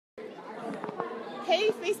Hey,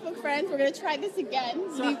 Facebook friends, we're gonna try this again.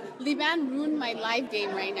 Liban ruined my live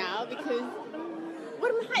game right now because.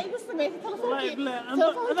 What am I supposed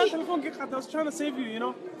I was trying to save you, you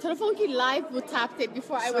know. Telefonki live we tapped it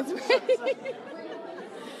before I was ready.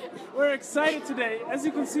 We're excited today. As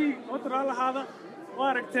you can see, what rala hada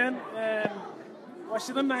waa aragteen waa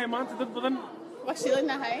shidanahay maanta dad badan. Waa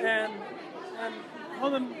shidanahay.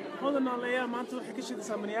 Hodan aan leeyahay maanta waxay ka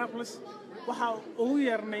shidaysaa Minneapolis. Waxa ugu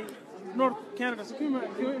yeernay North Canada. So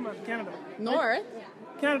Canada. North?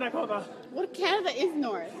 Canada kooda. What Canada is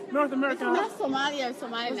North? North America. It's not Somalia or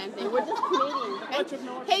Somaliland thing. We're just Canadians.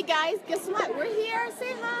 Okay? Hey guys, guess what? We're here.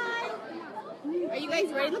 Say hi. Are you guys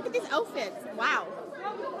ready? Look at these outfits. Wow.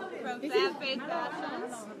 From Fat Fake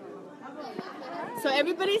Fashions. So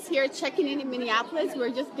everybody's here checking in Minneapolis.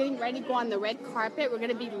 We're just getting ready to go on the red carpet. We're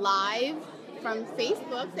going to be live from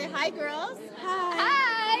Facebook. Say hi, girls. Hi.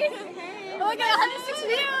 Hi. Oh my God, 106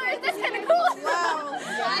 viewers. That's kind of cool. Wow.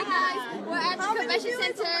 Hi guys. We're at the convention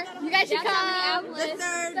center. You guys should come. Minneapolis.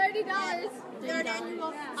 $30. Third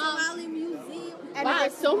annual Somali Museum. Wow,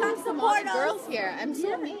 so many Somali girls here. I'm so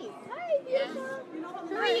amazed. Hi, beautiful.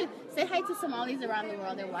 Hi. Say hi to Somalis around the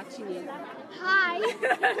world. They're watching you. Hi.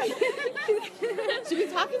 Should we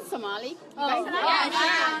talk in Somali? Oh,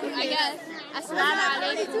 yeah, I guess. Assalamu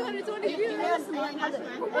alaikum. 220 viewers.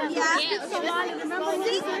 Yeah. Somali. Remember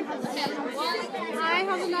this? Hi,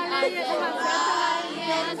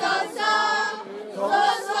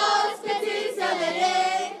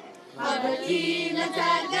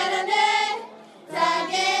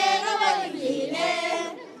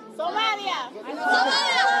 Somalia.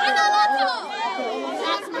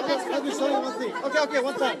 Okay,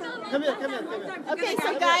 one time. Come here. Okay, so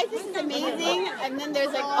guys, this is amazing. And then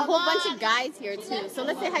there's like a whole bunch of guys here too. So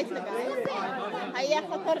let's say hi to the guys. Hiya,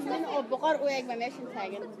 khatar min oo boqor u eeg meeshan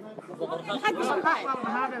taagan. Maxaad ku shaqaay?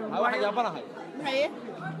 Waxaan yaabanahay. Haye.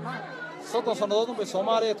 30 sanadood bay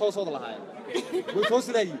Soomaaliya toosoo lahaayeen. Way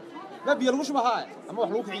toosleeyeen. Ma biyo lagu shubahay ama wax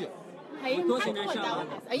lagu kiciyo. Are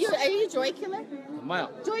you Joy Killer? Maya.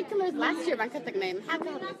 Joy Killer last year baan ka tagnay. Maxaa ka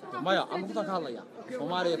hadlaysaa? Maya, aan ku ka hadlaya.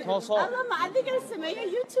 Soomaaliya toosoo. Allah ma adiga sameeyo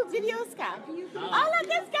YouTube videos ka. Allah,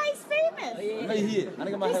 this guy is famous.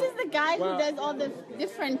 This is the guy who does all the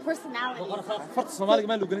different personalities. Farta Soomaaliga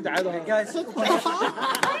ma luuganin caado guys.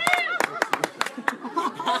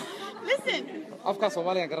 Listen. Afka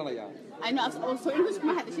Soomaaliga garanaya. I know. So English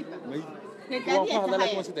ma hadashid ba? May. Waa ku hadalay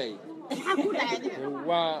kuma sidee.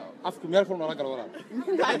 waa afku meel kale noola galo walaal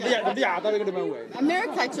cadaba iga dhamaan waayay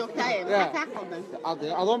America joogtay maxaa ka qaldan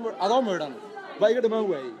adoo meedhan baa iga dhamaan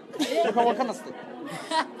waayay marka waan ka nastay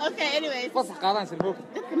okay anyway fasax qaadaan silmoog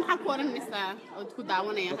dadka maxaa ku oranaysaa oo ku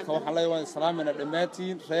daawanaya dadka waxaan leeyahay salaamina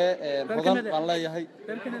dhammaantiin hodan baan leeyahay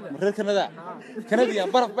reer Canada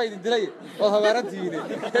baraf baa idin dilay oo hawaarantiin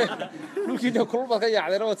dhulkiina kulba ka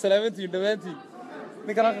yaacdeen oo salaamantiin dhammaantiin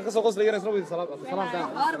ninkan halkan ka soo qoslay isna way salaam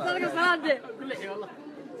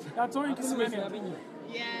That's all you can say.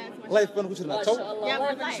 life baan ku jirnaa taw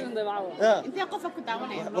intee qof ku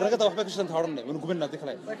daawanaya warqada waxba ka shanta horanay waan gubinaa dad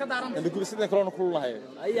kale ka daaran aan gubin sidoo kale ku lahayn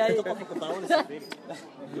qof ku daawanaysa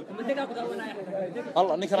midka ku daawanaya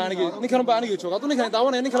Allah ninkan baa aniga jooga ninkan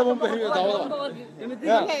daawanaya ninkan baa baahiyo daawada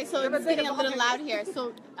okay so it's getting a little loud here so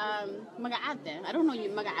magacaada I don't know you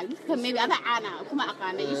magacaada maybe ada caana kuma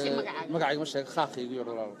aqaana ii sheeg magacaaga ma sheeg khaaqaygu iyo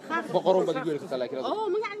dhalaal boqor baa digu ka laakiin oh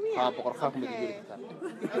magacaaga ha boqor khaaq ma digu ka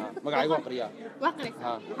magacaaga waa qariya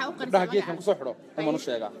maxaa u qarsan geedkan ku soo xidho uma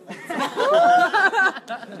sheega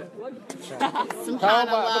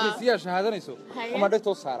subhanallah markii siya shahaadanayso uma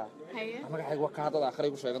dhigto saara magacayga waa ka hadada akhray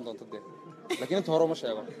ku sheegan doonto laakiin inta hore uma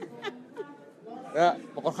sheego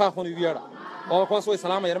boqor khaaqun igu yeedha oo kuwaas way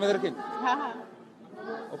salaamayaan madarkeen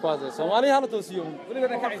Somalia hala toosiyo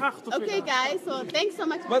okay guys so thanks so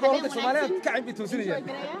much for coming Somalia ka cimbi toosinaya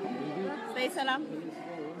say salam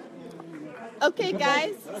okay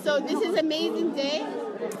guys so this is an amazing day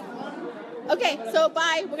okay so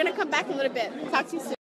bye we're going to come back a little bit talk to you soon